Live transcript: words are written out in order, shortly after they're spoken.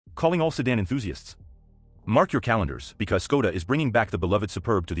calling all sedan enthusiasts. Mark your calendars, because Skoda is bringing back the beloved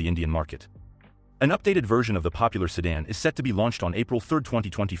Superb to the Indian market. An updated version of the popular sedan is set to be launched on April 3,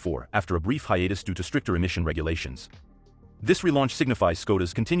 2024, after a brief hiatus due to stricter emission regulations. This relaunch signifies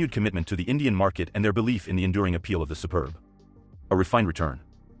Skoda's continued commitment to the Indian market and their belief in the enduring appeal of the Superb. A refined return.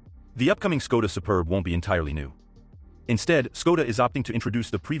 The upcoming Skoda Superb won't be entirely new. Instead, Skoda is opting to introduce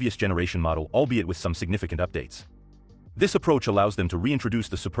the previous generation model, albeit with some significant updates. This approach allows them to reintroduce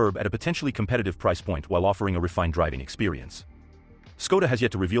the Superb at a potentially competitive price point while offering a refined driving experience. Skoda has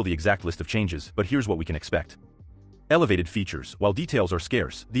yet to reveal the exact list of changes, but here's what we can expect. Elevated features. While details are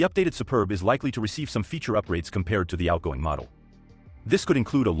scarce, the updated Superb is likely to receive some feature upgrades compared to the outgoing model. This could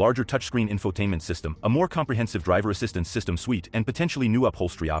include a larger touchscreen infotainment system, a more comprehensive driver assistance system suite, and potentially new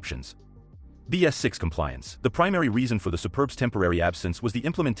upholstery options. BS6 compliance. The primary reason for the Superb's temporary absence was the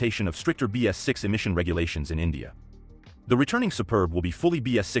implementation of stricter BS6 emission regulations in India. The returning Superb will be fully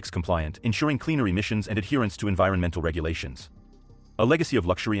BS6 compliant, ensuring cleaner emissions and adherence to environmental regulations. A legacy of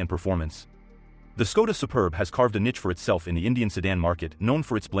luxury and performance. The Skoda Superb has carved a niche for itself in the Indian sedan market, known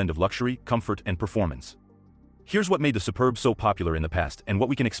for its blend of luxury, comfort, and performance. Here's what made the Superb so popular in the past and what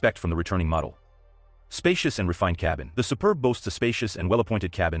we can expect from the returning model. Spacious and refined cabin. The Superb boasts a spacious and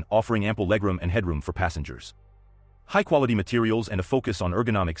well-appointed cabin, offering ample legroom and headroom for passengers. High-quality materials and a focus on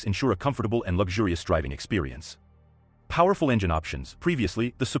ergonomics ensure a comfortable and luxurious driving experience. Powerful engine options.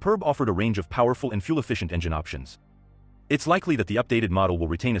 Previously, the Superb offered a range of powerful and fuel-efficient engine options. It's likely that the updated model will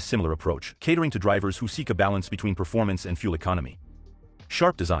retain a similar approach, catering to drivers who seek a balance between performance and fuel economy.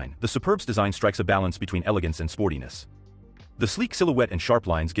 Sharp design. The Superb's design strikes a balance between elegance and sportiness. The sleek silhouette and sharp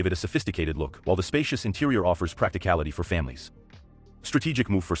lines give it a sophisticated look, while the spacious interior offers practicality for families. Strategic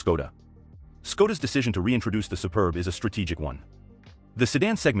move for Skoda. Skoda's decision to reintroduce the Superb is a strategic one. The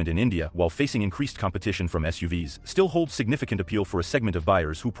sedan segment in India, while facing increased competition from SUVs, still holds significant appeal for a segment of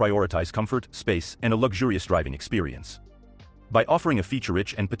buyers who prioritize comfort, space, and a luxurious driving experience. By offering a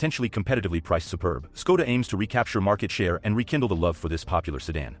feature-rich and potentially competitively priced Superb, Skoda aims to recapture market share and rekindle the love for this popular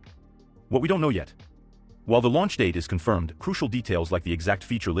sedan. What we don't know yet. While the launch date is confirmed, crucial details like the exact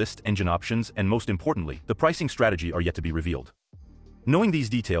feature list, engine options, and most importantly, the pricing strategy are yet to be revealed. Knowing these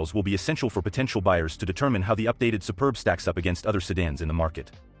details will be essential for potential buyers to determine how the updated Superb stacks up against other sedans in the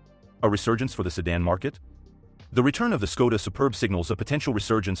market. A resurgence for the sedan market? The return of the Skoda Superb signals a potential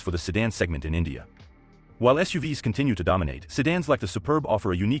resurgence for the sedan segment in India. While SUVs continue to dominate, sedans like the Superb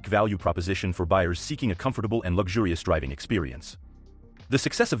offer a unique value proposition for buyers seeking a comfortable and luxurious driving experience. The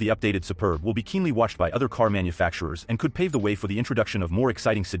success of the updated Superb will be keenly watched by other car manufacturers and could pave the way for the introduction of more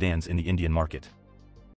exciting sedans in the Indian market.